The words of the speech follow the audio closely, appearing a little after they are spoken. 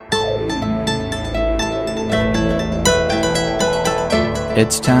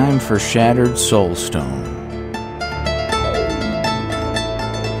It's time for Shattered Soulstone,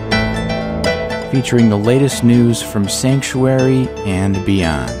 featuring the latest news from Sanctuary and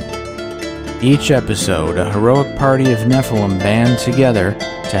beyond. Each episode, a heroic party of Nephilim band together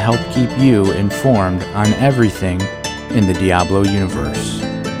to help keep you informed on everything in the Diablo universe.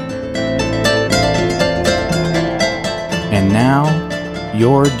 And now,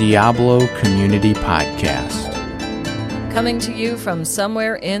 your Diablo Community Podcast. Coming to you from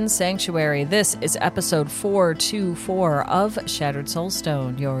somewhere in Sanctuary, this is episode 424 of Shattered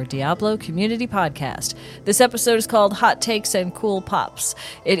Soulstone, your Diablo Community Podcast. This episode is called Hot Takes and Cool Pops.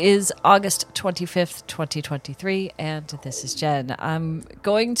 It is August 25th, 2023, and this is Jen. I'm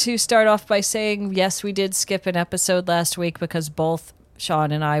going to start off by saying, yes, we did skip an episode last week because both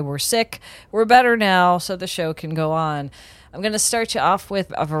Sean and I were sick. We're better now, so the show can go on. I'm going to start you off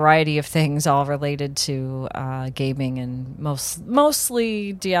with a variety of things all related to gaming and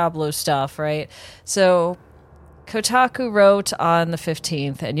mostly Diablo stuff, right? So Kotaku wrote on the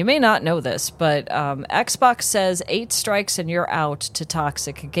 15th, and you may not know this, but Xbox says 8 strikes and you're out to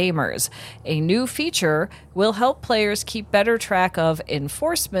toxic gamers. A new feature will help players keep better track of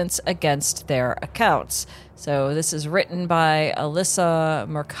enforcements against their accounts. So this is written by Alyssa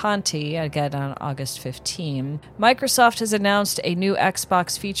Mercanti, again on August 15. Microsoft has announced a new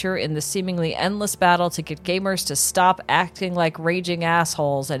Xbox feature in the seemingly endless battle to get gamers to stop acting like raging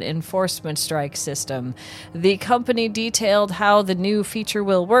assholes, an enforcement strike system. The company detailed how the new feature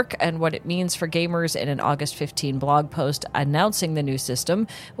will work and what it means for gamers in an August 15 blog post announcing the new system,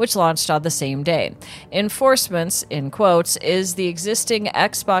 which launched on the same day. Enforcements, in quotes, is the existing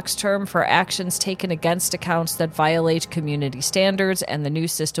Xbox term for actions taken against accounts that violate community standards, and the new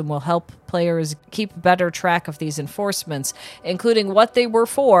system will help players keep better track of these enforcements, including what they were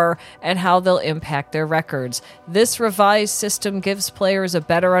for and how they'll impact their records. This revised system gives players a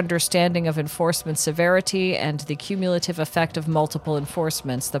better understanding of enforcement severity and the cumulative effect of multiple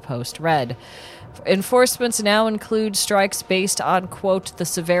enforcements, the post read. Enforcements now include strikes based on, quote, the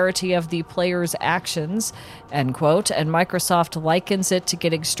severity of the player's actions, end quote, and Microsoft likens it to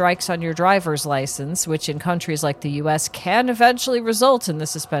getting strikes on your driver's license, which in countries like the US can eventually result in the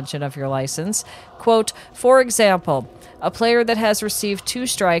suspension of your license. Quote, for example, a player that has received 2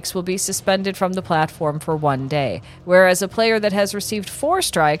 strikes will be suspended from the platform for 1 day, whereas a player that has received 4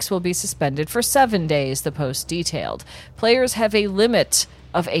 strikes will be suspended for 7 days, the post detailed. Players have a limit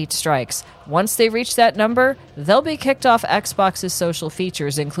of 8 strikes. Once they reach that number, they'll be kicked off Xbox's social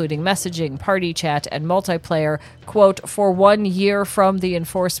features, including messaging, party chat, and multiplayer, quote, for 1 year from the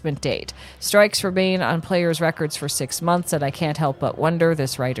enforcement date. Strikes remain on players' records for 6 months, and I can't help but wonder,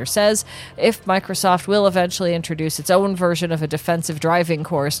 this writer says, if Microsoft will eventually introduce its own version of a defensive driving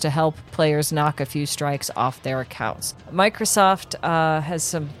course to help players knock a few strikes off their accounts. Microsoft has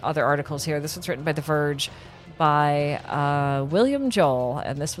some other articles here. This one's written by The Verge, by William Joel,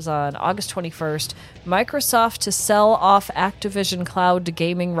 and this was on August 21st. Microsoft to sell off Activision Cloud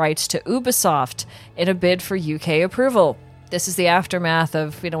gaming rights to Ubisoft in a bid for UK approval. This is the aftermath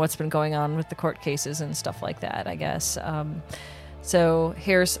of, what's been going on with the court cases and stuff like that, I guess. So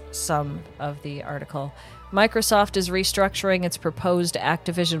here's some of the article. Microsoft is restructuring its proposed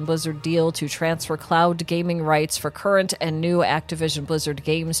Activision Blizzard deal to transfer cloud gaming rights for current and new Activision Blizzard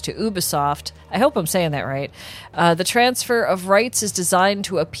games to Ubisoft. I hope I'm saying that right. The transfer of rights is designed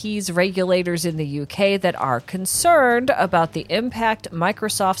to appease regulators in the UK that are concerned about the impact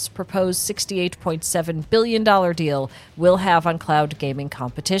Microsoft's proposed $68.7 billion deal will have on cloud gaming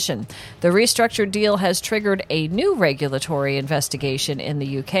competition. The restructured deal has triggered a new regulatory investigation in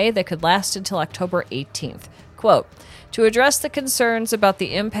the UK that could last until October 18th. Quote, to address the concerns about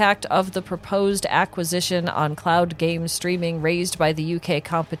the impact of the proposed acquisition on cloud game streaming raised by the UK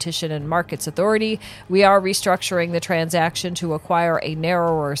Competition and Markets Authority, we are restructuring the transaction to acquire a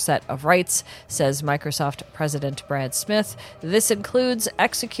narrower set of rights, says Microsoft President Brad Smith. This includes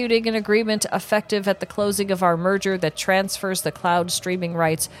executing an agreement effective at the closing of our merger that transfers the cloud streaming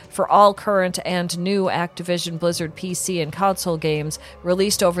rights for all current and new Activision Blizzard PC and console games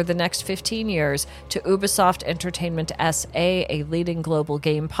released over the next 15 years to Ubisoft Entertainment SA, a leading global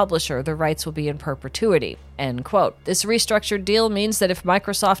game publisher. The rights will be in perpetuity. End quote. This restructured deal means that if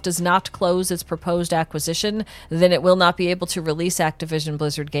Microsoft does not close its proposed acquisition, then it will not be able to release Activision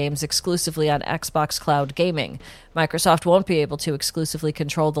Blizzard games exclusively on Xbox Cloud Gaming. Microsoft won't be able to exclusively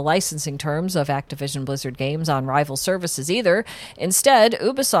control the licensing terms of Activision Blizzard games on rival services either. Instead,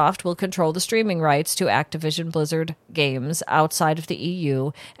 Ubisoft will control the streaming rights to Activision Blizzard games outside of the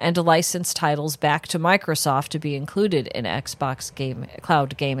EU and license titles back to Microsoft to be included in Xbox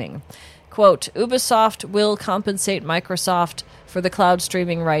Cloud Gaming. Quote, Ubisoft will compensate Microsoft for the cloud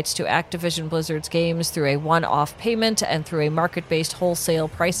streaming rights to Activision Blizzard's games through a one-off payment and through a market-based wholesale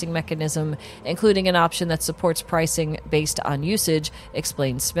pricing mechanism, including an option that supports pricing based on usage,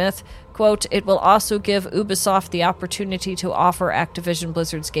 explained Smith. Quote, it will also give Ubisoft the opportunity to offer Activision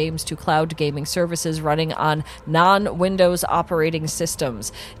Blizzard's games to cloud gaming services running on non-Windows operating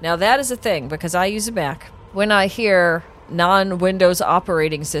systems. Now that is a thing, because I use a Mac. When I hear non-Windows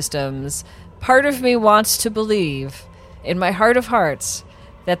operating systems, part of me wants to believe, in my heart of hearts,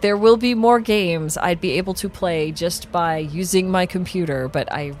 that there will be more games I'd be able to play just by using my computer,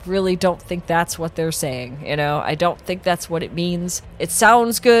 but I really don't think that's what they're saying, you know? I don't think that's what it means. It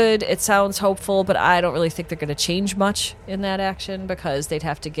sounds good, it sounds hopeful, but I don't really think they're going to change much in that action, because they'd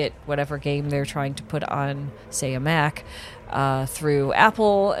have to get whatever game they're trying to put on, say, a Mac, through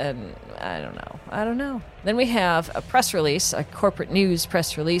Apple, and I don't know. Then we have a press release, a corporate news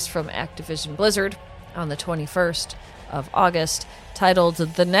press release from Activision Blizzard on the 21st of August, titled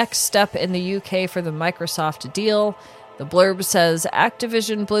The Next Step in the UK for the Microsoft Deal. The blurb says,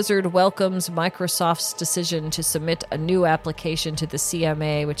 Activision Blizzard welcomes Microsoft's decision to submit a new application to the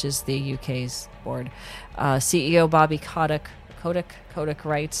CMA, which is the UK's board. CEO Bobby Kotick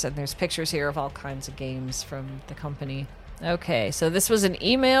writes, and there's pictures here of all kinds of games from the company. Okay, so this was an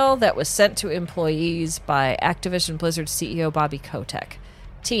email that was sent to employees by Activision Blizzard CEO Bobby Kotick.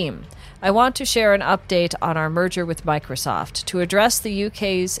 Team, I want to share an update on our merger with Microsoft. To address the UK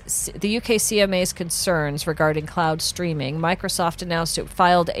CMA's concerns regarding cloud streaming, Microsoft announced it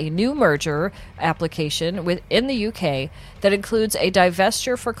filed a new merger application in the UK that includes a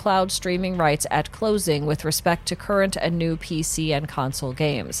divestiture for cloud streaming rights at closing with respect to current and new PC and console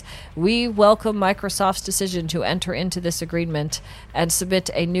games. We welcome Microsoft's decision to enter into this agreement and submit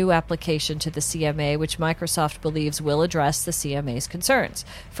a new application to the CMA, which Microsoft believes will address the CMA's concerns.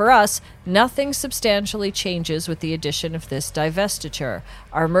 For us, nothing substantially changes with the addition of this divestiture.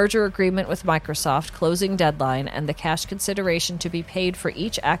 Our merger agreement with Microsoft, closing deadline, and the cash consideration to be paid for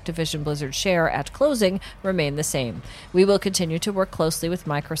each Activision Blizzard share at closing remain the same. We will continue to work closely with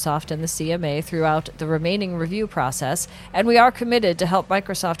Microsoft and the CMA throughout the remaining review process, and we are committed to help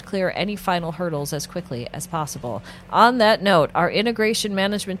Microsoft clear any final hurdles as quickly as possible. On that note, our integration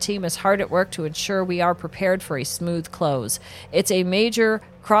management team is hard at work to ensure we are prepared for a smooth close. It's a major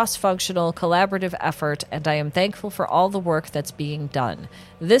cross-functional, collaborative effort, and I am thankful for all the work that's being done.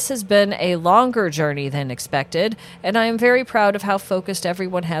 This has been a longer journey than expected, and I am very proud of how focused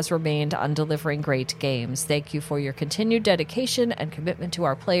everyone has remained on delivering great games. Thank you for your continued dedication and commitment to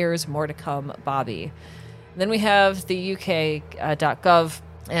our players. More to come, Bobby. Then we have the UK.gov,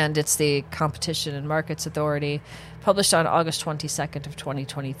 and it's the Competition and Markets Authority, published on August 22nd of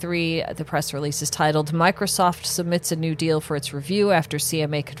 2023. The press release is titled, Microsoft submits a new deal for its review after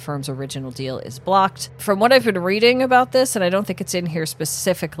CMA confirms original deal is blocked. From what I've been reading about this, and I don't think it's in here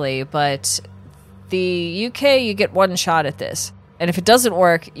specifically, but the UK, you get one shot at this. And if it doesn't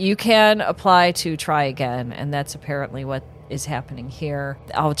work, you can apply to try again, and that's apparently what is happening here.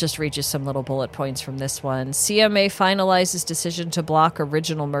 I'll just read you some little bullet points from this one. CMA finalizes decision to block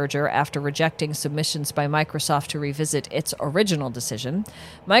original merger after rejecting submissions by Microsoft to revisit its original decision.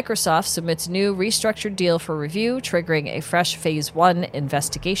 Microsoft submits new restructured deal for review, triggering a fresh Phase 1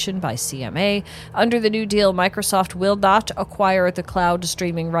 investigation by CMA. Under the new deal, Microsoft will not acquire the cloud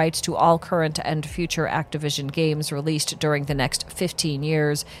streaming rights to all current and future Activision games released during the next 15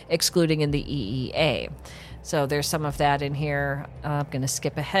 years, excluding in the EEA. So there's some of that in here. I'm going to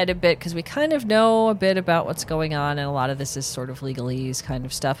skip ahead a bit because we kind of know a bit about what's going on, and a lot of this is sort of legalese kind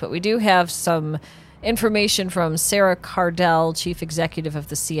of stuff. But we do have some information from Sarah Cardell, chief executive of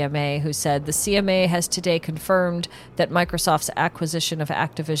the CMA, who said the CMA has today confirmed that Microsoft's acquisition of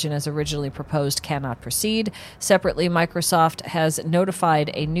Activision as originally proposed cannot proceed. Separately, Microsoft has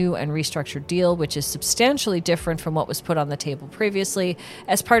notified a new and restructured deal, which is substantially different from what was put on the table previously.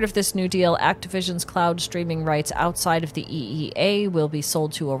 As part of this new deal, Activision's cloud streaming rights outside of the EEA will be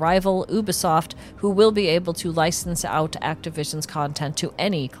sold to a rival, Ubisoft, who will be able to license out Activision's content to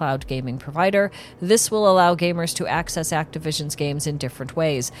any cloud gaming provider. This will allow gamers to access Activision's games in different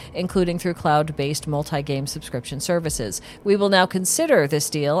ways, including through cloud-based multi-game subscription services. We will now consider this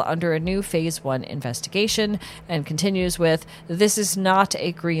deal under a new Phase 1 investigation, and continues with, this is not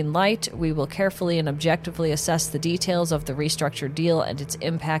a green light. We will carefully and objectively assess the details of the restructured deal and its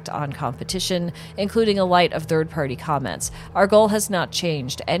impact on competition, including a light of third-party comments. Our goal has not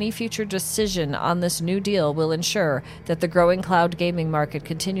changed. Any future decision on this new deal will ensure that the growing cloud gaming market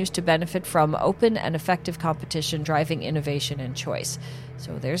continues to benefit from open and effective competition, driving innovation and choice.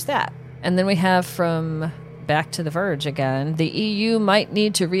 So there's that. And then we have from back to The Verge again. The EU might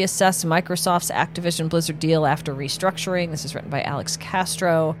need to reassess Microsoft's Activision Blizzard deal after restructuring. This is written by Alex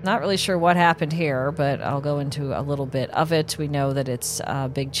Castro. Not really sure what happened here, but I'll go into a little bit of it. We know that it's a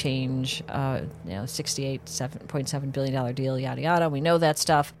big change, $7.7 billion deal, yada, yada. We know that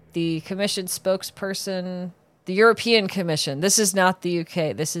stuff. The Commission spokesperson, the European Commission, this is not the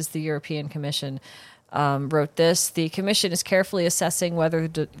UK, this is the European Commission, wrote this. The Commission is carefully assessing whether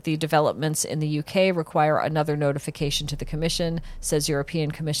the developments in the UK require another notification to the Commission, says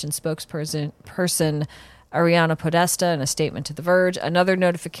European Commission spokesperson Ariana Podesta in a statement to The Verge. Another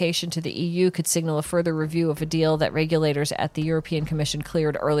notification to the EU could signal a further review of a deal that regulators at the European Commission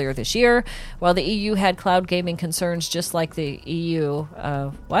cleared earlier this year. While the EU had cloud gaming concerns just like the EU...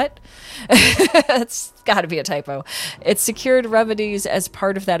 what? That's got to be a typo. It secured remedies as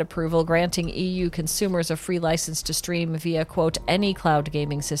part of that approval, granting EU consumers a free license to stream via, quote, any cloud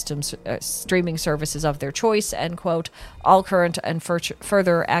gaming systems, streaming services of their choice, end quote, all current and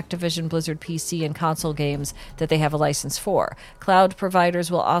further Activision Blizzard PC and console games that they have a license for. Cloud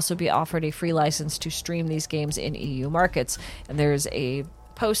providers will also be offered a free license to stream these games in EU markets. And there's a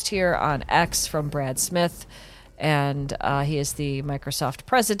post here on X from Brad Smith, and he is the Microsoft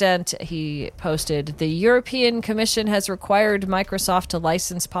president. He posted, the European Commission has required Microsoft to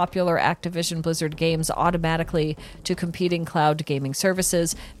license popular Activision Blizzard games automatically to competing cloud gaming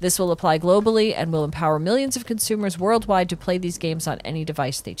services. This will apply globally and will empower millions of consumers worldwide to play these games on any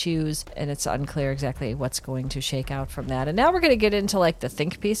device they choose. And it's unclear exactly what's going to shake out from that. And now we're going to get into like the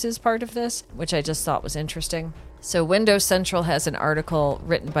think pieces part of this, which I just thought was interesting. So Windows Central has an article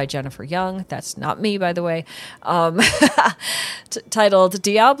written by Jennifer Young, that's not me, by the way, titled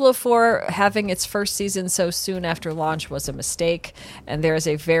Diablo 4 having its first season so soon after launch was a mistake. And there's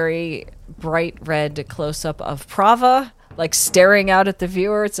a very bright red close-up of Prava, like staring out at the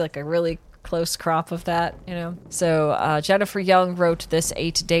viewer. It's like a really close crop of that, you know. So Jennifer Young wrote this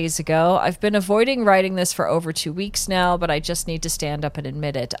 8 days ago. I've been avoiding writing this for over 2 weeks now, but I just need to stand up and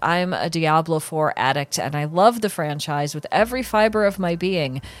admit it. I'm a Diablo 4 addict, and I love the franchise with every fiber of my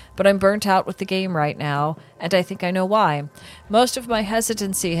being, but I'm burnt out with the game right now, and I think I know why. Most of my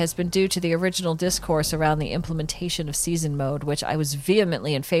hesitancy has been due to the original discourse around the implementation of season mode, which I was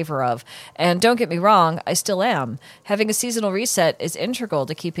vehemently in favor of. And don't get me wrong, I still am. Having a seasonal reset is integral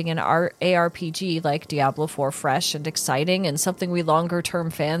to keeping an ARPG like Diablo 4 fresh and exciting and something we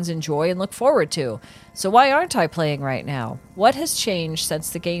longer-term fans enjoy and look forward to. So why aren't I playing right now? What has changed since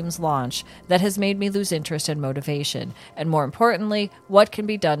the game's launch that has made me lose interest and motivation? And more importantly, what can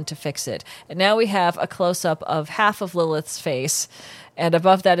be done to fix it? And now we have a close-up of half of Lilith's face, and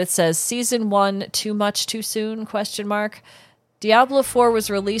above that it says, Season 1, too much too soon, ? Diablo 4 was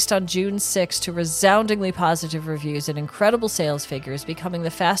released on June 6 to resoundingly positive reviews and incredible sales figures, becoming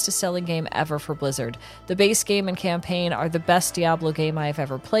the fastest-selling game ever for Blizzard. The base game and campaign are the best Diablo game I have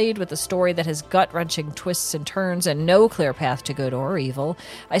ever played, with a story that has gut-wrenching twists and turns and no clear path to good or evil.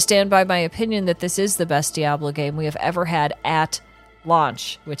 I stand by my opinion that this is the best Diablo game we have ever had at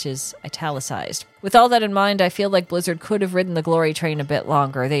launch, which is italicized. With all that in mind, I feel like Blizzard could have ridden the glory train a bit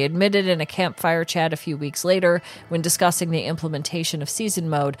longer. They admitted in a campfire chat a few weeks later, when discussing the implementation of season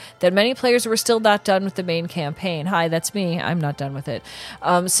mode, that many players were still not done with the main campaign. Hi, that's me. I'm not done with it.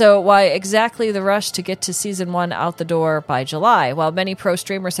 So why exactly the rush to get to Season 1 out the door by July? While many pro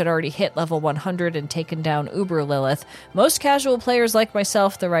streamers had already hit level 100 and taken down Uber Lilith, most casual players like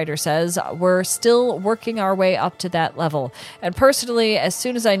myself, the writer says, were still working our way up to that level. And personally, as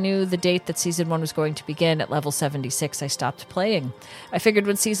soon as I knew the date that Season 1 was going to begin at level 76, I stopped playing. I figured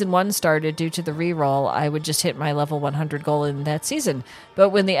when Season 1 started, due to the reroll, I would just hit my level 100 goal in that season. But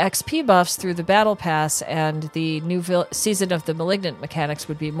when the XP buffs through the Battle Pass and the new season of the Malignant mechanics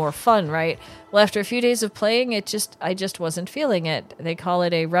would be more fun, right? Well, after a few days of playing, I just wasn't feeling it. They call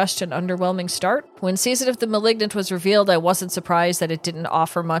it a rushed and underwhelming start. When Season of the Malignant was revealed, I wasn't surprised that it didn't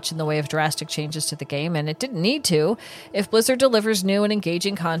offer much in the way of drastic changes to the game, and it didn't need to. If Blizzard delivers new and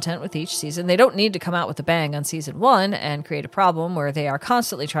engaging content with each season, they don't need to come out with a bang on Season 1 and create a problem where they are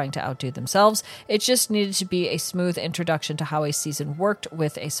constantly trying to outdo themselves. It just needed to be a smooth introduction to how a season worked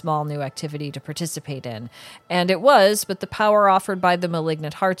with a small new activity to participate in. And it was, but the power offered by the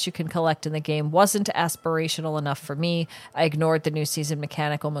Malignant Hearts you can collect in the game wasn't aspirational enough for me. I ignored the new season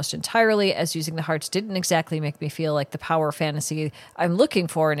mechanic almost entirely, as using the hearts didn't exactly make me feel like the power fantasy I'm looking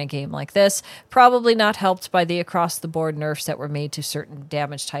for in a game like this, probably not helped by the across-the-board nerfs that were made to certain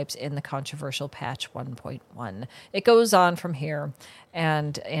damage types in the controversial patch 1.1. It goes on from here,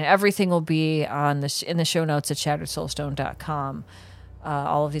 and everything will be on in the show notes at shatteredsoulstone.com.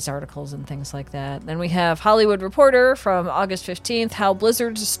 all of these articles and things like that. Then we have Hollywood Reporter from August 15th, how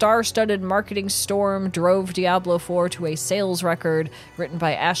Blizzard's star-studded marketing storm drove Diablo 4 to a sales record, written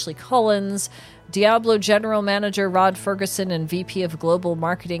by Ashley Collins. Diablo General Manager Rod Ferguson and VP of Global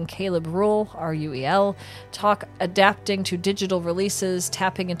Marketing Caleb Ruel, R-U-E-L, talk adapting to digital releases,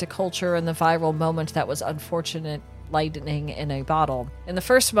 tapping into culture, and the viral moment that was unfortunate lightning in a bottle. In the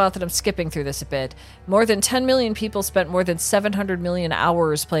first month, and I'm skipping through this a bit, more than 10 million people spent more than 700 million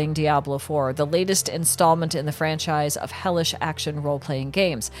hours playing Diablo 4, the latest installment in the franchise of hellish action role-playing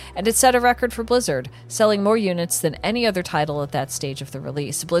games, and it set a record for Blizzard, selling more units than any other title at that stage of the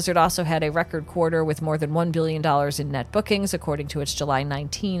release. Blizzard also had a record quarter with more than $1 billion in net bookings, according to its July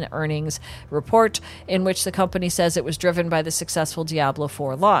 19 earnings report, in which the company says it was driven by the successful Diablo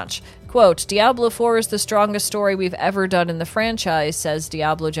 4 launch. Quote, Diablo 4 is the strongest story we've ever done in the franchise, says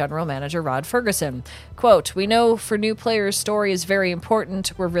Diablo General Manager Rod Ferguson. Quote, we know for new players, story is very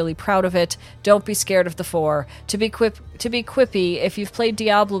important. We're really proud of it. Don't be scared of the 4. To be quippy, if you've played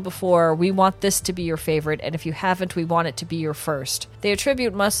Diablo before, we want this to be your favorite, and if you haven't, we want it to be your first. They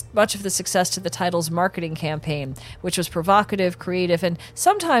attribute much of the success to the title's marketing campaign, which was provocative, creative, and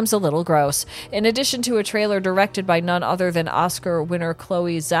sometimes a little gross. In addition to a trailer directed by none other than Oscar winner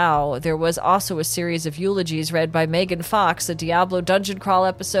Chloe Zhao, there was also a series of eulogies read by Megan Fox, a Diablo dungeon crawl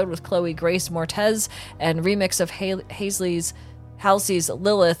episode with Chloe Grace Mortez, and remix of Halsey's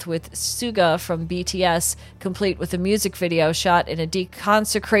Lilith with Suga from BTS, complete with a music video shot in a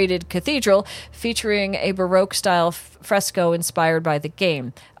deconsecrated cathedral featuring a Baroque-style fresco inspired by the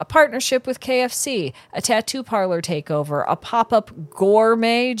game, a partnership with KFC, a tattoo parlor takeover, a pop-up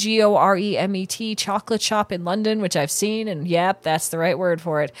gourmet, G-O-R-E-M-E-T, chocolate shop in London, which I've seen, and yep, that's the right word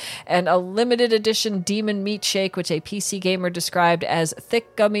for it, and a limited edition demon meat shake, which a PC gamer described as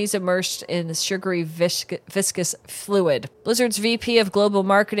thick gummies immersed in sugary viscous fluid. Blizzard's VP of Global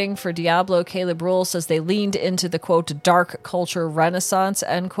Marketing for Diablo, Caleb Ruel, says they leaned into the, quote, dark culture renaissance,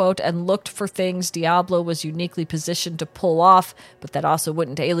 end quote, and looked for things Diablo was uniquely positioned to pull off, but that also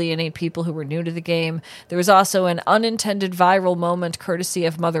wouldn't alienate people who were new to the game. There was also an unintended viral moment courtesy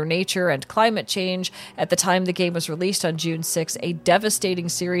of Mother Nature and climate change. At the time the game was released on June 6, a devastating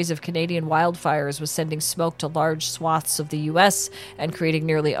series of Canadian wildfires was sending smoke to large swaths of the U.S. and creating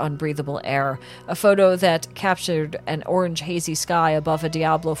nearly unbreathable air. A photo that captured an orange hazy sky above a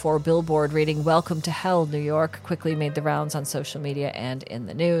Diablo 4 billboard reading "Welcome to Hell, New York" quickly made the rounds on social media and in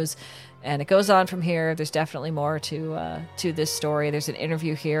the news. And it goes on from here. There's definitely more to this story. There's an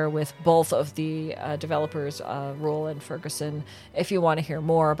interview here with both of the developers, Ruel and Ferguson, if you want to hear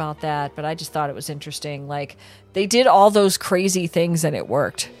more about that. But I just thought it was interesting. Like, they did all those crazy things and it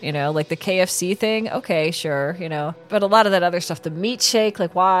worked, you know, like the KFC thing. Okay, sure, you know, but a lot of that other stuff, the meat shake,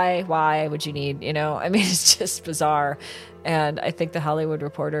 like why would you need, you know, I mean, it's just bizarre. And I think the Hollywood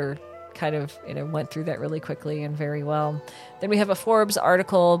Reporter kind of, you know, went through that really quickly and very well. Then we have a Forbes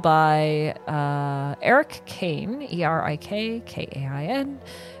article by Eric Kane, E-R-I-K-K-A-I-N,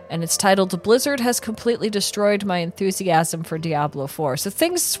 and it's titled, Blizzard has completely destroyed my enthusiasm for Diablo 4. So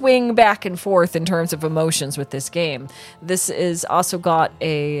things swing back and forth in terms of emotions with this game. This is also got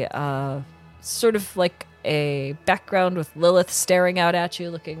a sort of like a background with Lilith staring out at you,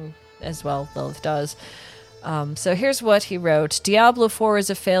 looking as well, Lilith does. So here's what he wrote. Diablo 4 is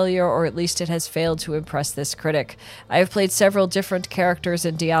a failure, or at least it has failed to impress this critic. I have played several different characters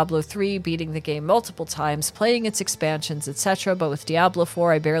in Diablo 3, beating the game multiple times, playing its expansions, etc., but with Diablo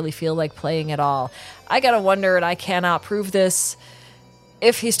 4, I barely feel like playing at all. I gotta wonder, and I cannot prove this,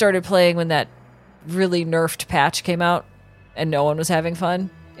 if he started playing when that really nerfed patch came out and no one was having fun.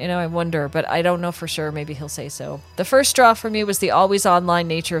 You know, I wonder, but I don't know for sure. Maybe he'll say so. The first straw for me was the always online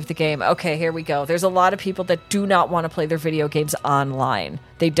nature of the game. Okay, here we go. There's a lot of people that do not want to play their video games online.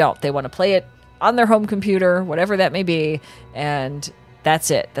 They don't. They want to play it on their home computer, whatever that may be, and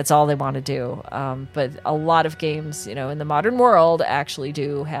that's it. That's all they want to do. But a lot of games, you know, in the modern world actually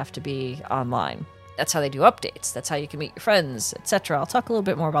do have to be online. That's how they do updates. That's how you can meet your friends, etc. I'll talk a little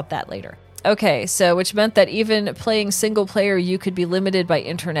bit more about that later. Okay, so which meant that even playing single player, you could be limited by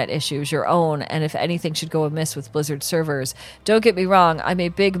internet issues, your own, and if anything should go amiss with Blizzard servers. Don't get me wrong, I'm a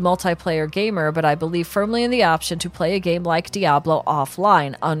big multiplayer gamer, but I believe firmly in the option to play a game like Diablo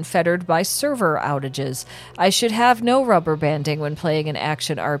offline, unfettered by server outages. I should have no rubber banding when playing an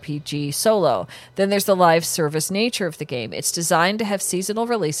action RPG solo. Then there's the live service nature of the game. It's designed to have seasonal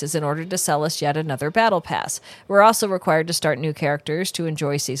releases in order to sell us yet another battle pass. We're also required to start new characters to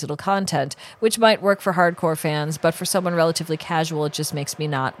enjoy seasonal content. content, which might work for hardcore fans, but for someone relatively casual, it just makes me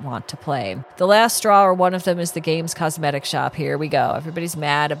not want to play. The last straw, or one of them, is the game's cosmetic shop. Here we go. Everybody's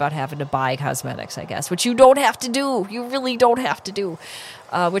mad about having to buy cosmetics, I guess, which you don't have to do. You really don't have to do.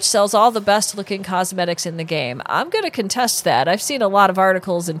 Which sells all the best-looking cosmetics in the game. I'm going to contest that. I've seen a lot of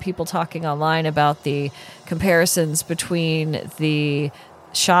articles and people talking online about the comparisons between the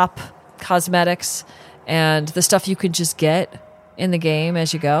shop cosmetics and the stuff you can just get in the game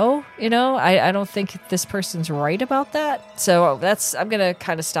as you go. I don't think this person's right about that. So I'm going to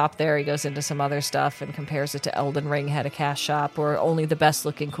kind of stop there. He goes into some other stuff and compares it to Elden Ring had a cash shop where only the best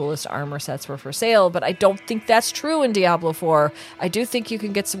looking, coolest armor sets were for sale. But I don't think that's true in Diablo 4. I do think you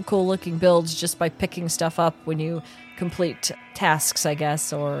can get some cool looking builds just by picking stuff up when you complete tasks, I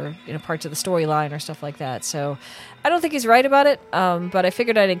guess, or parts of the storyline or stuff like that. So I don't think he's right about it, but I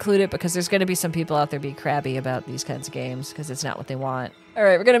figured I'd include it because there's going to be some people out there being crabby about these kinds of games because it's not what they want. All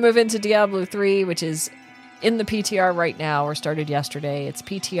right, we're going to move into Diablo 3, which is in the PTR right now, or started yesterday. It's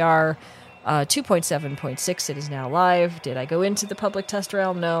PTR 2.7.6. It is now live. Did I go into the public test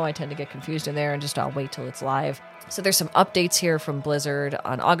realm? No, I tend to get confused in there, and I'll wait till it's live. So there's some updates here from Blizzard.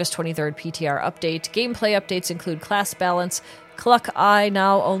 On August 23rd, PTR update. Gameplay updates include class balance. Cluck Eye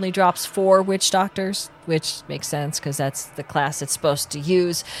now only drops 4 Witch Doctors, which makes sense because that's the class it's supposed to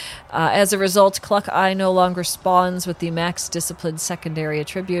use. As a result, Cluck Eye no longer spawns with the max discipline secondary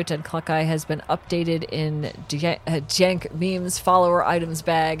attribute, and Cluck Eye has been updated in Jank Memes follower items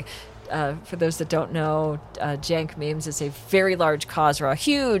bag. For those that don't know, Jank Memes is a very large Khazra,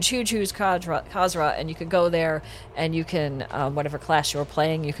 huge Khazra, and you can go there and you can, whatever class you're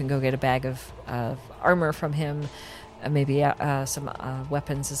playing, you can go get a bag of armor from him, maybe some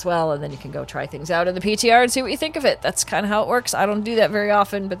weapons as well, and then you can go try things out in the PTR and see what you think of it. That's kind of how it works. I don't do that very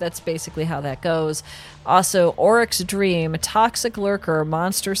often, but that's basically how that goes. Also, Oryx Dream, Toxic Lurker,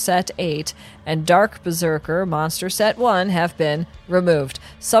 Monster Set 8, and Dark Berserker, Monster Set 1, have been removed.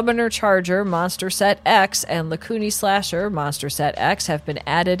 Summoner Charger, Monster Set X, and Lakuni Slasher, Monster Set X, have been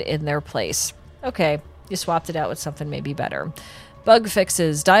added in their place. Okay, you swapped it out with something maybe better. Bug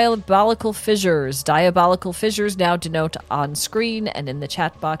fixes, Diabolical Fissures. Diabolical Fissures now denote on screen and in the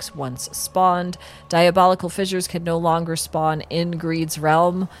chat box once spawned. Diabolical Fissures can no longer spawn in Greed's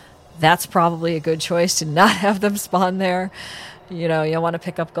Realm. That's probably a good choice to not have them spawn there. You want to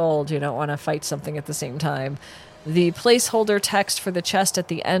pick up gold. You don't want to fight something at the same time. The placeholder text for the chest at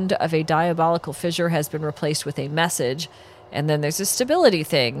the end of a Diabolical Fissure has been replaced with a message. And then there's a stability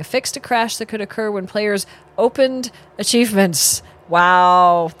thing. Fixed a crash that could occur when players opened achievements.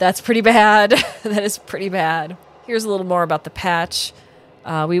 Wow, that's pretty bad. That is pretty bad. Here's a little more about the patch.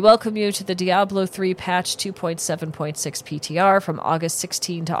 We welcome you to the Diablo 3 patch 2.7.6 PTR from August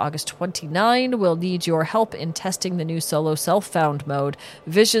 16 to August 29. We'll need your help in testing the new solo self-found mode,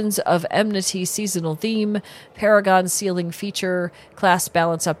 Visions of Enmity seasonal theme, Paragon sealing feature, class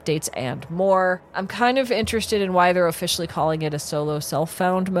balance updates, and more. I'm kind of interested in why they're officially calling it a solo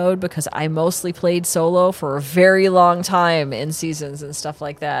self-found mode, because I mostly played solo for a very long time in seasons and stuff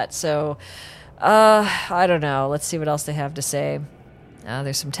like that. So, I don't know. Let's see what else they have to say.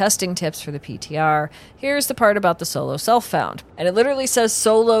 There's some testing tips for the PTR. Here's the part about the solo self-found. And it literally says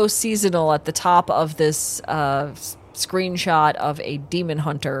solo seasonal at the top of this screenshot of a demon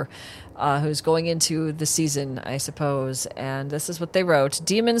hunter who's going into the season, I suppose. And this is what they wrote.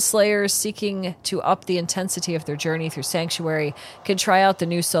 Demon slayers seeking to up the intensity of their journey through Sanctuary can try out the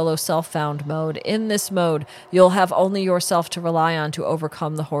new solo self-found mode. In this mode, you'll have only yourself to rely on to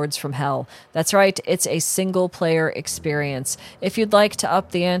overcome the hordes from hell. That's right, it's a single-player experience. If you'd like to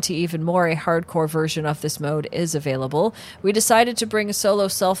up the ante even more, a hardcore version of this mode is available. We decided to bring a solo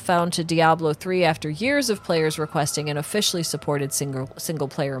self-found to Diablo 3 after years of players requesting an officially supported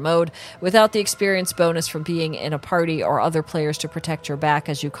single-player mode. Without the experience bonus from being in a party or other players to protect your back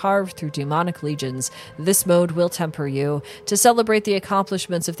as you carve through demonic legions, this mode will temper you. To celebrate the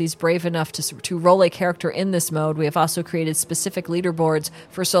accomplishments of these brave enough to roll a character in this mode, we have also created specific leaderboards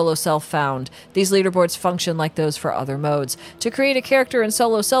for solo self-found. These leaderboards function like those for other modes. To create a character in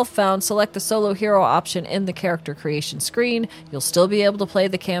solo self-found, select the solo hero option in the character creation screen. You'll still be able to play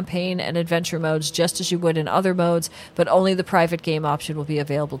the campaign and adventure modes just as you would in other modes, but only the private game option will be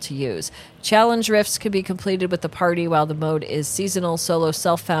available to use. Challenge rifts can be completed with the party while the mode is seasonal. Solo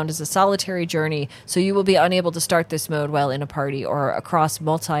self-found is a solitary journey, so you will be unable to start this mode while in a party or across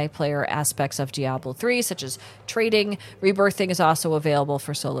multiplayer aspects of Diablo 3, such as trading. Rebirthing is also available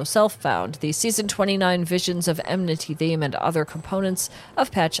for solo self-found. The Season 29 Visions of Enmity theme and other components of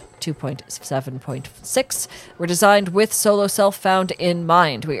patch 2.7.6 were designed with solo self-found in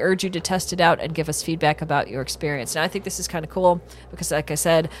mind. We urge you to test it out and give us feedback about your experience. Now, I think this is kind of cool because, like I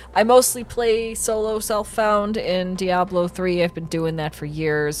said, I mostly play solo self-found in Diablo 3. I've been doing that for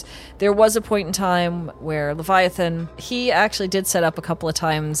years. There was a point in time where Leviathan, he actually did set up a couple of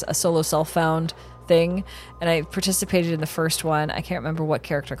times a solo self-found thing, and I participated in the first one. I can't remember what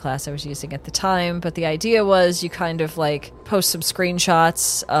character class I was using at the time, but the idea was you kind of like post some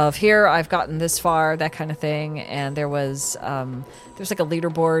screenshots of, here, I've gotten this far, that kind of thing, and there was like a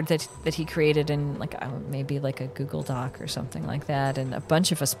leaderboard that he created in like maybe like a Google Doc or something like that, and a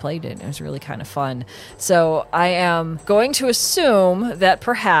bunch of us played it, and it was really kind of fun. So I am going to assume that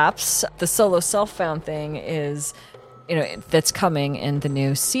perhaps the solo self-found thing is, that's coming in the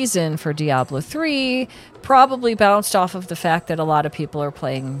new season for Diablo 3, probably bounced off of the fact that a lot of people are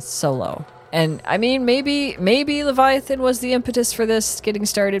playing solo. And I mean, maybe Leviathan was the impetus for this getting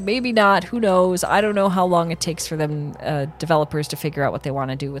started. Maybe not. Who knows? I don't know how long it takes for them developers to figure out what they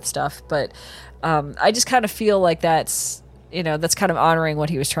want to do with stuff. But I just kind of feel like that's kind of honoring what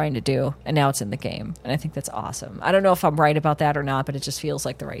he was trying to do, and now it's in the game, and I think that's awesome. I don't know if I'm right about that or not, but it just feels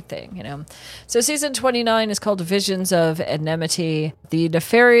like the right thing, So Season 29 is called Visions of Enmity. The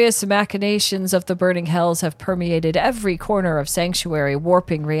nefarious machinations of the Burning Hells have permeated every corner of Sanctuary,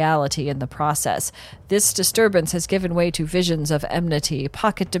 warping reality in the process. This disturbance has given way to visions of enmity,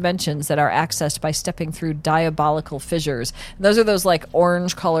 pocket dimensions that are accessed by stepping through diabolical fissures. And those are those like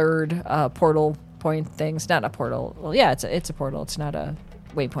orange-colored portal point things. Not a portal. Well, yeah, it's a portal. It's not a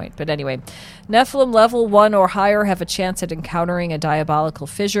waypoint. But anyway, Nephilim level 1 or higher have a chance at encountering a diabolical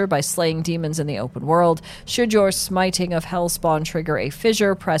fissure by slaying demons in the open world. Should your smiting of Hellspawn trigger a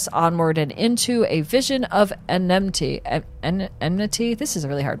fissure, press onward and into a vision of enmity. Enmity? This is a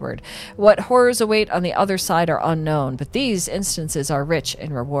really hard word. What horrors await on the other side are unknown, but these instances are rich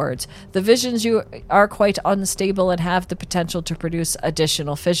in rewards. The visions you are quite unstable and have the potential to produce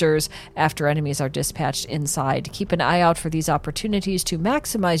additional fissures after enemies are dispatched inside. Keep an eye out for these opportunities to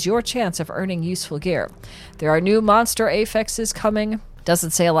maximize your chance of earning useful gear. There are new monster affixes coming. Doesn't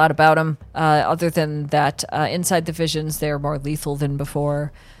say a lot about them, other than that inside the visions they're more lethal than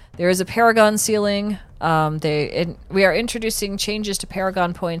before. There is a Paragon ceiling. We are introducing changes to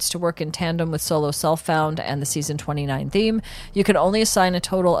Paragon points to work in tandem with solo self-found and the Season 29 theme. You can only assign a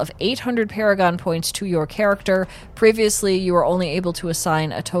total of 800 Paragon points to your character. Previously, you were only able to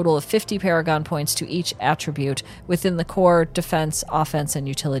assign a total of 50 Paragon points to each attribute within the core, defense, offense, and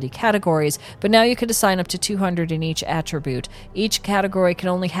utility categories, but now you can assign up to 200 in each attribute. Each category can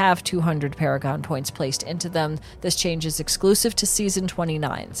only have 200 Paragon points placed into them. This change is exclusive to Season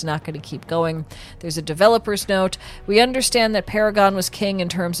 29. It's not going to keep going. There's a developer's note. We understand that Paragon was king in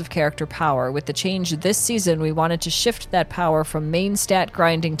terms of character power. With the change this season, we wanted to shift that power from main stat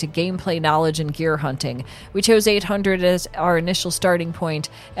grinding to gameplay knowledge and gear hunting. We chose 800 as our initial starting point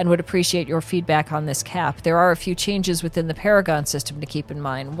and would appreciate your feedback on this cap. There are a few changes within the Paragon system to keep in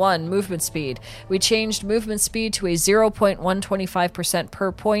mind. 1. Movement speed. We changed movement speed to a 0.125%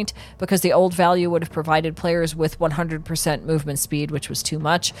 per point because the old value would have provided players with 100% movement speed, which was too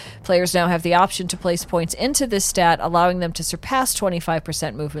much. Players now have the option to place points into this stat, allowing them to surpass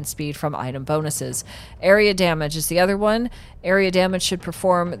 25% movement speed from item bonuses. Area damage is the other one. Area damage should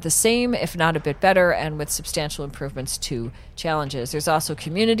perform the same, if not a bit better, and with substantial improvements to challenges. There's also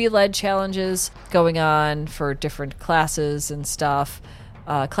community-led challenges going on for different classes and stuff.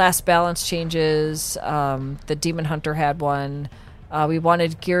 Class balance changes. The Demon Hunter had one. We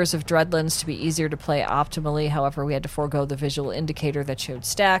wanted Gears of Dreadlands to be easier to play optimally. However, we had to forego the visual indicator that showed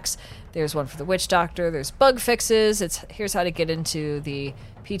stacks. There's one for the Witch Doctor. There's bug fixes. Here's how to get into the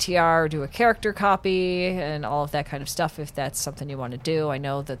PTR, do a character copy, and all of that kind of stuff if that's something you want to do. I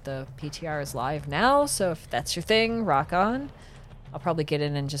know that the PTR is live now, so if that's your thing, rock on. I'll probably get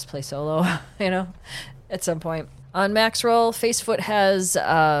in and just play solo, at some point. On Maxroll, Facefoot has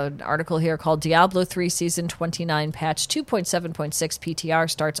an article here called Diablo 3 Season 29 Patch 2.7.6 PTR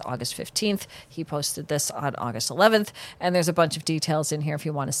starts August 15th. He posted this on August 11th, and there's a bunch of details in here if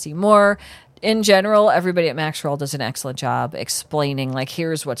you want to see more. In general, everybody at Maxroll does an excellent job explaining, like,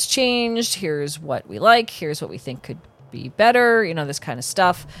 here's what's changed, here's what we like, here's what we think could be better, this kind of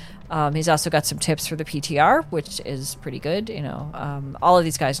stuff. He's also got some tips for the PTR, which is pretty good. All of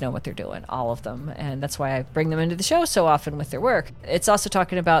these guys know what they're doing, all of them. And that's why I bring them into the show so often with their work. It's also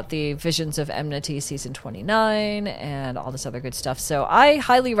talking about the Visions of Enmity Season 29 and all this other good stuff. So I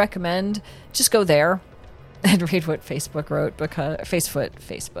highly recommend just go there and read what Facebook wrote, because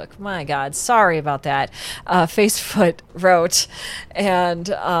Facebook, my God, sorry about that. Facefoot wrote, and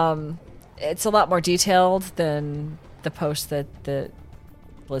it's a lot more detailed than the post that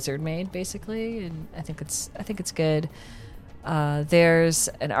Blizzard made, basically, and I think it's good. There's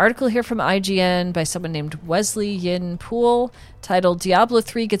an article here from IGN by someone named Wesley Yin Poole titled Diablo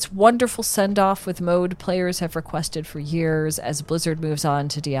 3 gets wonderful send-off with mode players have requested for years as Blizzard moves on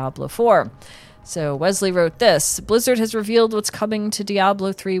to Diablo 4. So Wesley wrote this: Blizzard has revealed what's coming to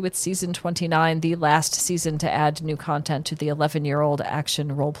Diablo 3 with Season 29, the last season to add new content to the 11-year-old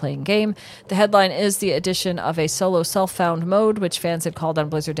action role-playing game. The headline is the addition of a solo self-found mode, which fans had called on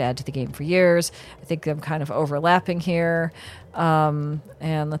Blizzard to add to the game for years. I think I'm kind of overlapping here. And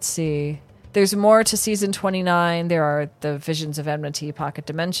let's see. There's more to Season 29. There are the Visions of Enmity Pocket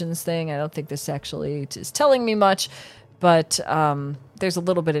Dimensions thing. I don't think this actually is telling me much, but there's a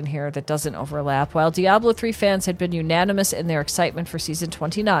little bit in here that doesn't overlap. While Diablo 3 fans had been unanimous in their excitement for Season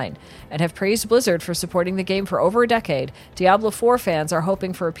 29 and have praised Blizzard for supporting the game for over a decade, Diablo 4 fans are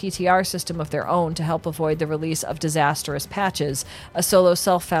hoping for a PTR system of their own to help avoid the release of disastrous patches, a solo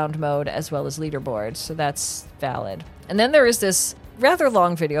self-found mode, as well as leaderboards. So that's valid. And then there is this rather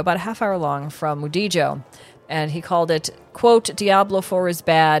long video, about a half hour long, from Mudijo, and he called it, quote, Diablo 4 is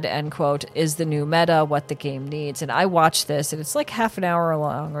bad, end quote, is the new meta, what the game needs. And I watched this, and it's like half an hour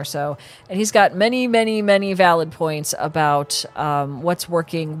long or so, and he's got many, many, many valid points about what's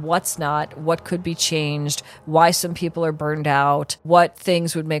working, what's not, what could be changed, why some people are burned out, what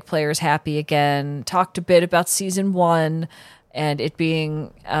things would make players happy again. Talked a bit about Season 1, and it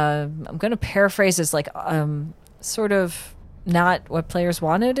being, I'm going to paraphrase as like sort of not what players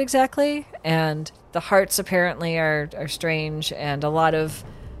wanted exactly, and the hearts apparently are strange, and a lot of,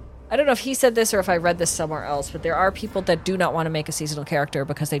 I don't know if he said this or if I read this somewhere else, but there are people that do not want to make a seasonal character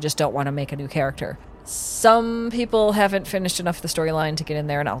because they just don't want to make a new character. Some people haven't finished enough of the storyline to get in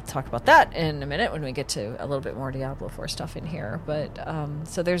there, and I'll talk about that in a minute when we get to a little bit more Diablo 4 stuff in here. But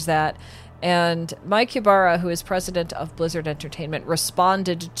so there's that. And Mike Ybarra, who is president of Blizzard Entertainment,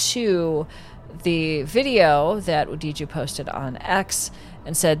 responded to the video that Mudijo posted on X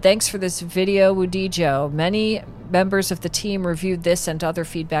and said, thanks for this video, Mudijo. Many members of the team reviewed this and other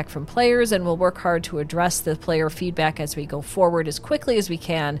feedback from players and will work hard to address the player feedback as we go forward as quickly as we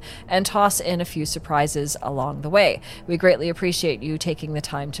can and toss in a few surprises along the way. We greatly appreciate you taking the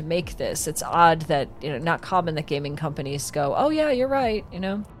time to make this. It's odd that, not common that gaming companies go, oh yeah, you're right,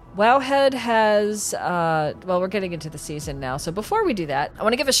 Wowhead has, we're getting into the season now. So before we do that, I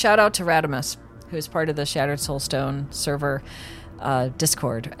want to give a shout out to Radimus, who is part of the Shattered Soulstone server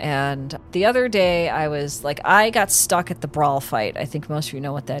Discord. And the other day I got stuck at the brawl fight. I think most of you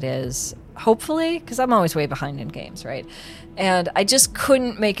know what that is. Hopefully, because I'm always way behind in games, right? And I just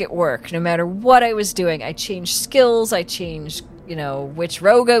couldn't make it work no matter what I was doing. I changed skills, I changed which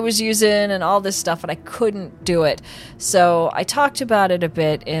rogue I was using and all this stuff, and I couldn't do it. So I talked about it a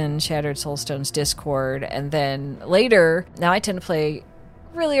bit in Shattered Soulstone's Discord, and then later, now I tend to play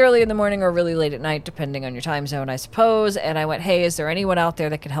really early in the morning or really late at night, depending on your time zone, I suppose, and I went, hey, is there anyone out there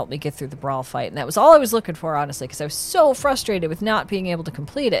that can help me get through the brawl fight? And that was all I was looking for, honestly, because I was so frustrated with not being able to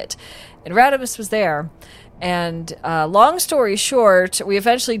complete it. And Radimus was there, and long story short, we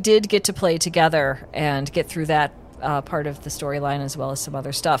eventually did get to play together and get through that part of the storyline as well as some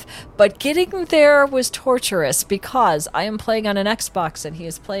other stuff. But getting there was torturous because I am playing on an Xbox and he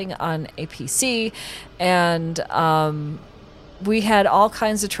is playing on a PC, and we had all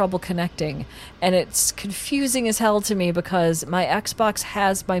kinds of trouble connecting, and it's confusing as hell to me because my Xbox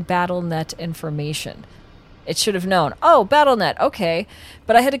has my Battle.net information. It should have known, oh, Battle.net, okay.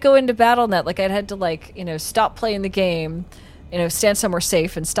 But I had to go into Battle.net, I had to stop playing the game, stand somewhere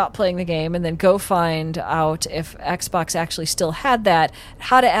safe and stop playing the game, and then go find out if Xbox actually still had that,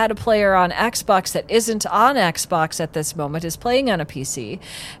 how to add a player on Xbox that isn't on Xbox at this moment, is playing on a PC,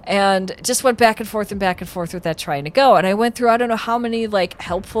 and just went back and forth with that trying to go. And I went through, I don't know how many,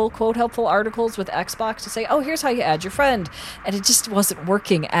 helpful, quote, helpful articles with Xbox to say, oh, here's how you add your friend, and it just wasn't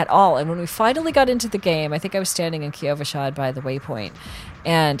working at all. And when we finally got into the game, I think I was standing in Kyovashad by the waypoint,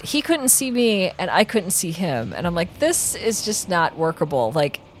 and he couldn't see me and I couldn't see him. And I'm like, this is just not workable.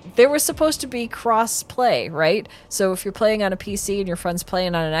 There was supposed to be cross play, right? So if you're playing on a PC and your friend's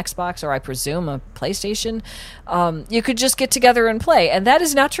playing on an Xbox, or I presume a PlayStation, you could just get together and play. And that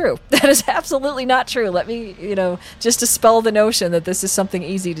is not true. That is absolutely not true. Let me, just dispel the notion that this is something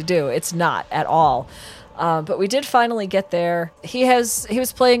easy to do. It's not at all. But we did finally get there. He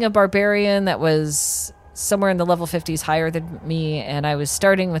was playing a barbarian that was somewhere in the level 50s higher than me, and I was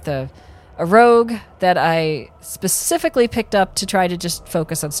starting with a rogue that I specifically picked up to try to just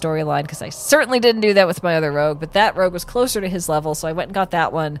focus on storyline, because I certainly didn't do that with my other rogue, but that rogue was closer to his level, so I went and got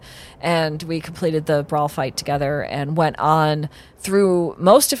that one, and we completed the brawl fight together and went on through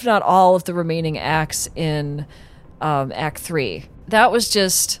most, if not all, of the remaining acts in Act 3. That was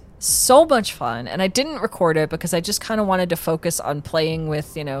just so much fun. And I didn't record it because I just kind of wanted to focus on playing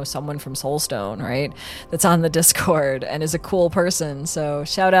with, someone from Soulstone, right? That's on the Discord and is a cool person. So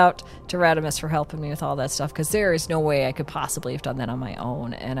shout out to Radimus for helping me with all that stuff, because there is no way I could possibly have done that on my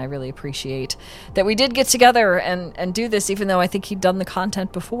own. And I really appreciate that we did get together and do this, even though I think he'd done the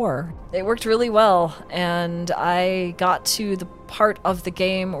content before. It worked really well. And I got to the part of the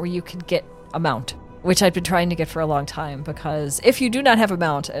game where you could get a mount, which I've been trying to get for a long time, because if you do not have a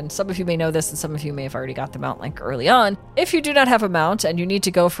mount, and some of you may know this and some of you may have already got the mount like early on, if you do not have a mount and you need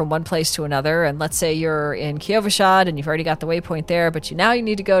to go from one place to another, and let's say you're in Kyovashad and you've already got the waypoint there, but now you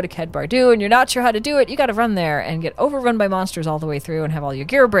need to go to Ked Bardu and you're not sure how to do it, you got to run there and get overrun by monsters all the way through and have all your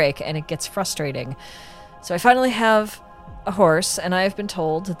gear break, and it gets frustrating. So I finally have a horse, and I have been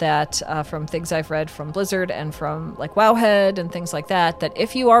told that from things I've read from Blizzard and from like Wowhead and things like that, that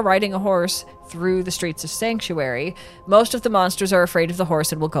if you are riding a horse through the streets of Sanctuary, most of the monsters are afraid of the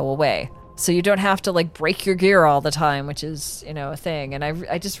horse and will go away. So you don't have to like break your gear all the time, which is, a thing. And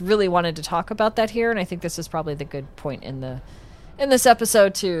I just really wanted to talk about that here, and I think this is probably the good point in this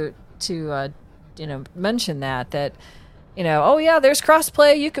episode to mention that oh yeah, there's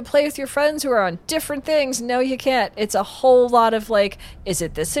crossplay. You could play with your friends who are on different things. No, you can't. It's a whole lot of like, is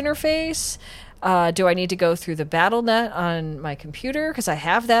it this interface? Do I need to go through the BattleNet on my computer? Because I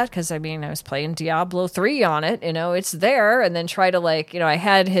have that, because I was playing Diablo 3 on it. It's there. And then try to I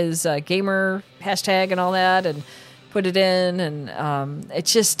had his gamer hashtag and all that and put it in. And it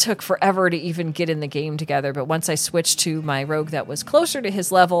just took forever to even get in the game together. But once I switched to my rogue that was closer to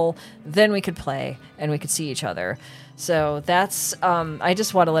his level, then we could play and we could see each other. So that's, I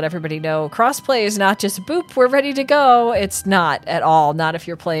just want to let everybody know, crossplay is not just boop, we're ready to go. It's not at all. Not if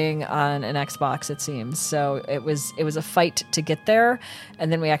you're playing on an Xbox, it seems. So it was a fight to get there,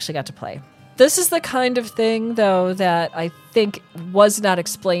 and then we actually got to play. This is the kind of thing, though, that I think was not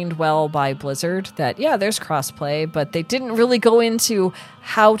explained well by Blizzard, that, yeah, there's crossplay, but they didn't really go into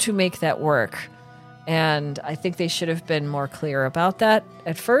how to make that work. And I think they should have been more clear about that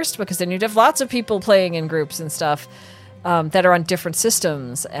at first, because then you'd have lots of people playing in groups and stuff that are on different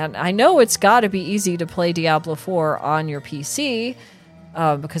systems. And I know it's got to be easy to play Diablo 4 on your PC,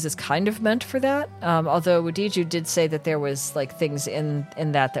 because it's kind of meant for that. Although Wadiju did say that there was like things in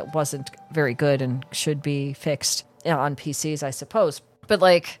that wasn't very good and should be fixed on PCs, I suppose. But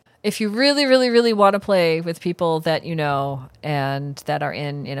like, if you really, really, really want to play with people that and that are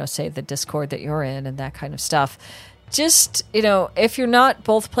in, say, the Discord that you're in and that kind of stuff, just, if you're not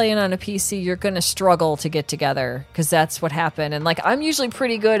both playing on a PC, you're going to struggle to get together, because that's what happened. And, I'm usually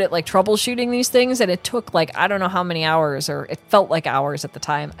pretty good at, troubleshooting these things, and it took, I don't know how many hours, or it felt like hours at the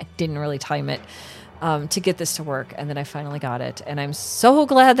time. I didn't really time it. To get this to work, and then I finally got it. And I'm so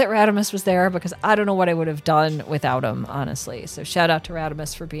glad that Radimus was there, because I don't know what I would have done without him, honestly. So shout out to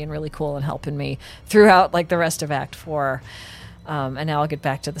Radimus for being really cool and helping me throughout the rest of Act 4. And now I'll get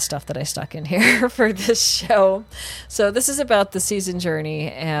back to the stuff that I stuck in here for this show. So this is about the season journey,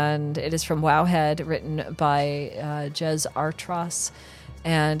 and it is from Wowhead, written by Jez Artros.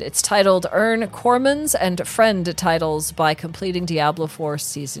 And it's titled Earn Cormans and Friend titles by completing Diablo 4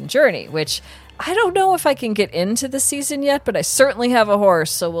 season journey, which I don't know if I can get into the season yet, but I certainly have a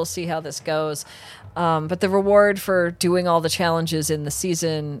horse, so we'll see how this goes. But the reward for doing all the challenges in the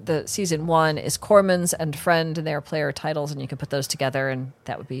season 1 is Cormans and Friend, and they are player titles, and you can put those together, and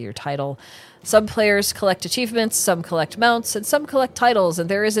that would be your title. Some players collect achievements, some collect mounts, and some collect titles, and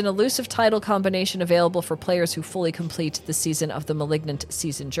there is an elusive title combination available for players who fully complete the season of the Malignant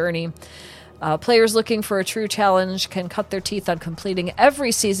season journey. Players looking for a true challenge can cut their teeth on completing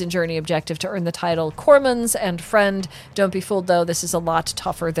every season journey objective to earn the title Cormans and Friend. Don't be fooled, though, this is a lot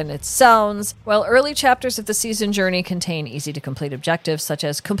tougher than it sounds. While early chapters of the season journey contain easy-to-complete objectives, such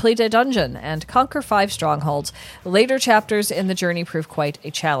as complete a dungeon and conquer 5 strongholds, later chapters in the journey prove quite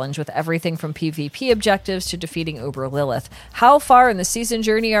a challenge, with everything from PvP objectives to defeating Uber Lilith. How far in the season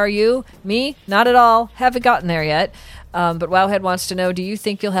journey are you? Me? Not at all. Haven't gotten there yet. But Wowhead wants to know, do you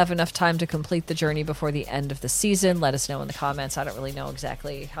think you'll have enough time to complete the journey before the end of the season? Let us know in the comments. I don't really know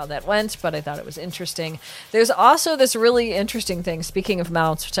exactly how that went, but I thought it was interesting. There's also this really interesting thing, speaking of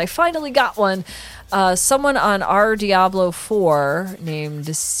mounts, which I finally got one. Someone on our Diablo 4 named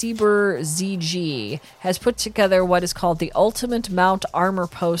CyberZG has put together what is called the Ultimate Mount Armor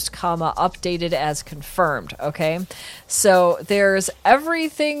Post, updated as confirmed, okay? So there's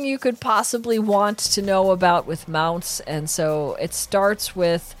everything you could possibly want to know about with mounts, and so it starts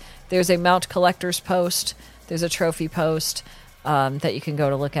with, there's a mount collector's post, there's a trophy post that you can go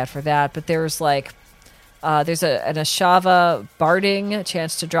to look at for that, but there's there's an Ashava barding, a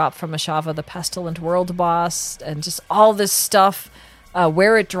chance to drop from Ashava the Pestilent World Boss, and just all this stuff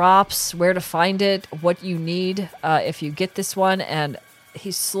where it drops, where to find it, what you need if you get this one. And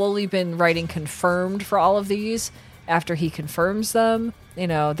he's slowly been writing confirmed for all of these after he confirms them. You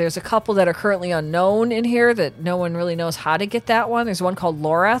know, there's a couple that are currently unknown in here that no one really knows how to get that one. There's one called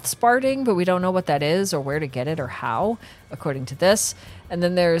Lorath Sparting, but we don't know what that is or where to get it or how, according to this. And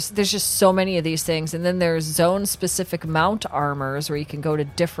then there's just so many of these things. And then there's zone-specific mount armors where you can go to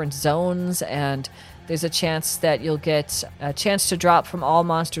different zones, and there's a chance that you'll get a chance to drop from all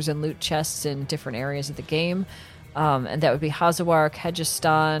monsters and loot chests in different areas of the game. And that would be Hazawark,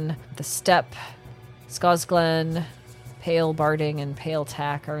 Hedgestan, the Steppe, Skosglen, Pale Barding, and Pale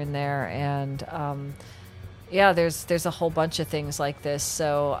Tack are in there. And there's a whole bunch of things like this.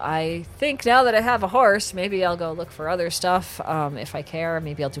 So I think now that I have a horse, maybe I'll go look for other stuff if I care.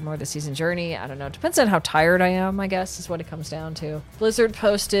 Maybe I'll do more of the season journey. I don't know. Depends on how tired I am, I guess, is what it comes down to. Blizzard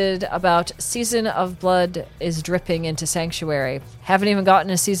posted about Season of Blood is dripping into Sanctuary. Haven't even gotten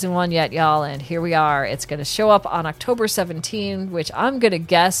to Season 1 yet, y'all, and here we are. It's going to show up on October 17, which I'm going to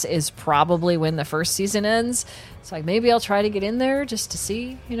guess is probably when the first season ends. So maybe I'll try to get in there just to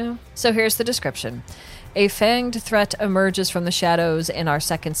see, you know. So here's the description. A fanged threat emerges from the shadows in our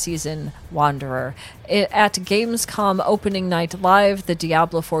second season, Wanderer. At Gamescom opening night live, the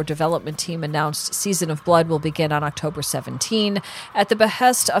Diablo IV development team announced Season of Blood will begin on October 17. At the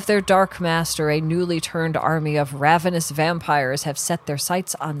behest of their Dark Master, a newly turned army of ravenous vampires have set their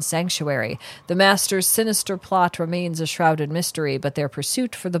sights on Sanctuary. The Master's sinister plot remains a shrouded mystery, but their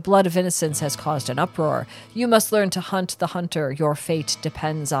pursuit for the blood of innocence has caused an uproar. You must learn to hunt the hunter. Your fate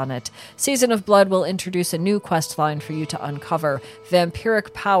depends on it. Season of Blood will introduce a new quest line for you to uncover,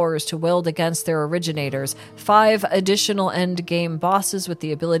 vampiric powers to wield against their originators, 5 additional end-game bosses with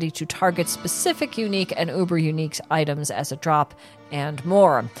the ability to target specific unique and uber-unique items as a drop, and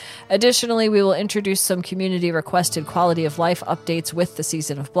more. Additionally, we will introduce some community-requested quality-of-life updates with the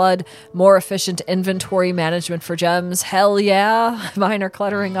Season of Blood, more efficient inventory management for gems. Hell yeah! Mine are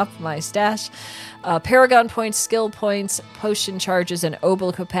cluttering up my stash. Paragon points, skill points, potion charges, and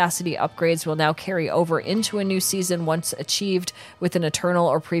obol capacity upgrades will now carry over into a new season once achieved with an Eternal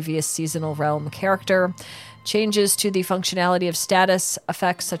or previous seasonal realm character. Changes to the functionality of status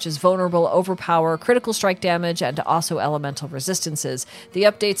effects such as vulnerable, overpower, critical strike damage, and also elemental resistances. The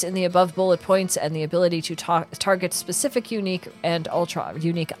updates in the above bullet points and the ability to target specific unique and ultra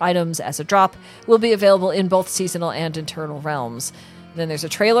unique items as a drop will be available in both seasonal and internal realms. Then there's a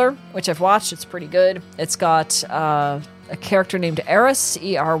trailer, which I've watched. It's pretty good. It's got a character named Eris,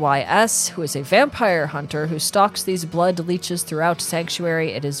 Erys, who is a vampire hunter who stalks these blood leeches throughout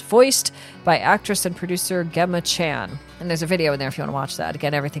Sanctuary. It is voiced by actress and producer Gemma Chan. And there's a video in there if you want to watch that.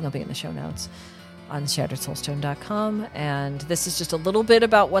 Again, everything will be in the show notes on ShatteredSoulstone.com. And this is just a little bit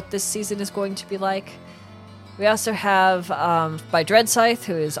about what this season is going to be like. We also have by Dreadscythe,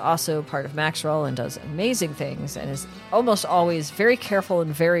 who is also part of Maxroll and does amazing things and is almost always very careful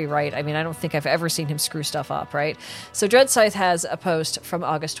and very right. I mean, I don't think I've ever seen him screw stuff up, right? So Dreadscythe has a post from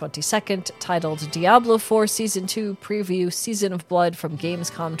August 22nd titled Diablo IV Season 2 Preview Season of Blood from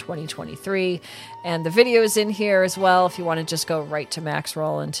Gamescom 2023. And the video is in here as well if you want to just go right to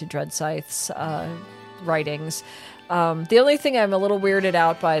Maxroll and to Dreadscythe's writings. The only thing I'm a little weirded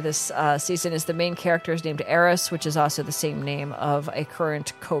out by this season is the main character is named Eris, which is also the same name of a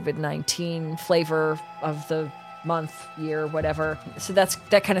current COVID-19 flavor of the month, year, whatever. So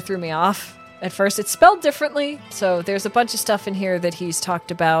that kind of threw me off at first. It's spelled differently, so there's a bunch of stuff in here that he's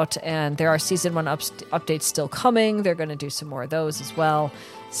talked about, and there are Season 1 updates still coming. They're going to do some more of those as well.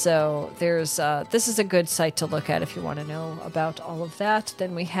 So there's this is a good site to look at if you want to know about all of that.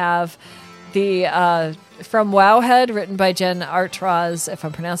 Then we have the from Wowhead, written by Jen Artraz, if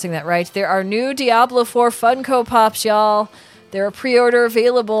I'm pronouncing that right. There are new Diablo 4 Funko Pops, y'all. They're a pre-order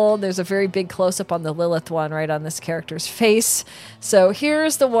available. There's a very big close-up on the Lilith one right on this character's face. So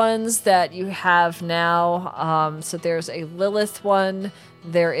here's the ones that you have now. So there's a Lilith one.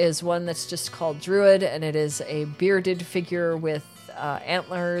 There is one that's just called Druid, and it is a bearded figure with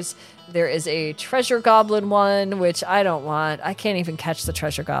antlers. There is a treasure goblin one, which I don't want. I can't even catch the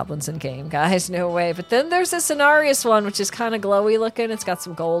treasure goblins in game, guys. No way. But then there's this Cenarius one, which is kind of glowy looking. It's got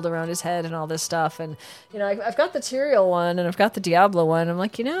some gold around his head and all this stuff. And, you know, I've got the Tyrael one and I've got the Diablo one. I'm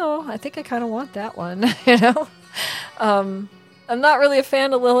like, you know, I think I kind of want that one, you know? I'm not really a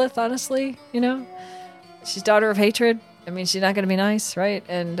fan of Lilith, honestly, you know? She's Daughter of Hatred. I mean, she's not going to be nice, right?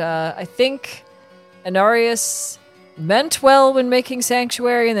 And I think Cenarius meant well when making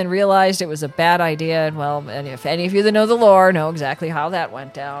Sanctuary and then realized it was a bad idea. And well, and if any of you that know the lore know exactly how that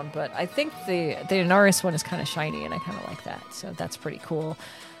went down. But I think the Cenarius one is kind of shiny and I kind of like that. So that's pretty cool.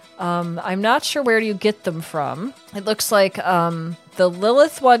 I'm not sure where you get them from. It looks like the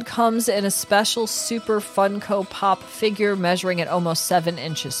Lilith one comes in a special Super Funko Pop figure measuring at almost 7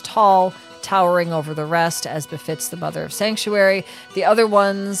 inches tall, towering over the rest as befits the Mother of Sanctuary. The other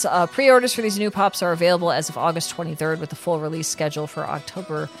ones, pre-orders for these new pops are available as of August 23rd with the full release schedule for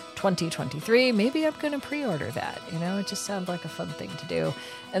October 2023. Maybe I'm going to pre-order that. It just sounds like a fun thing to do.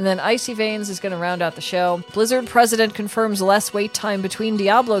 And then Icy Veins is going to round out the show. Blizzard president confirms less wait time between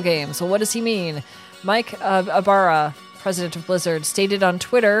Diablo games. Well, what does he mean? Mike Ibarra, president of Blizzard, stated on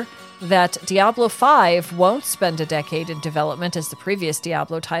Twitter that Diablo 5 won't spend a decade in development as the previous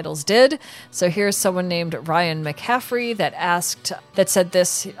Diablo titles did. So here's someone named Ryan McCaffrey that said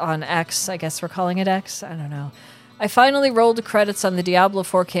this on X. I guess we're calling it X. I don't know. I finally rolled the credits on the Diablo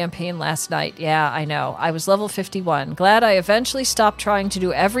 4 campaign last night. Yeah, I know. I was level 51. Glad I eventually stopped trying to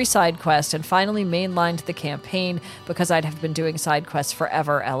do every side quest and finally mainlined the campaign because I'd have been doing side quests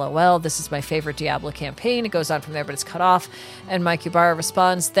forever. LOL. This is my favorite Diablo campaign. It goes on from there, but it's cut off. And Mike Ibarra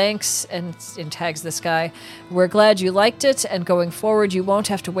responds, thanks, and tags this guy. We're glad you liked it, and going forward, you won't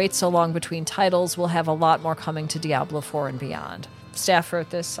have to wait so long between titles. We'll have a lot more coming to Diablo 4 and beyond. Staff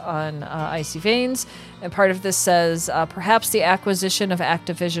wrote this on Icy Veins, and part of this says, perhaps the acquisition of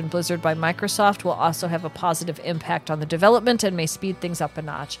Activision Blizzard by Microsoft will also have a positive impact on the development and may speed things up a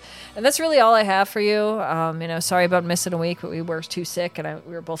notch. And that's really all I have for you. Sorry about missing a week, but we were too sick, and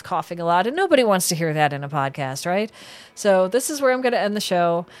we were both coughing a lot, and nobody wants to hear that in a podcast, right? So this is where I'm going to end the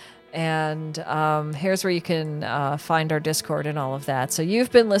show. And here's where you can find our Discord and all of that. So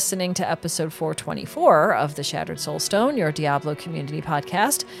you've been listening to episode 424 of the Shattered Soulstone, your Diablo community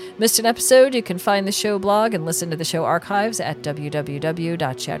podcast. Missed an episode? You can find the show blog and listen to the show archives at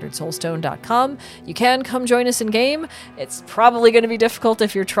www.shatteredsoulstone.com. You can come join us in game. It's probably going to be difficult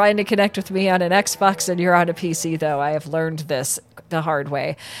if you're trying to connect with me on an Xbox and you're on a PC, though. I have learned this the hard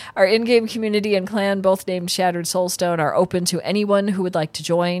way. Our in-game community and clan, both named Shattered Soulstone, are open to anyone who would like to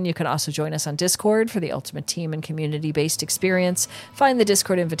join. You can also join us on Discord for the ultimate team and community-based experience. Find the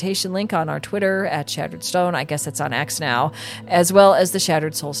Discord invitation link on our Twitter at Shattered Stone. I guess it's on X now, as well as the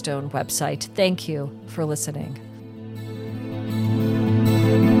Shattered Soulstone website. Thank you for listening.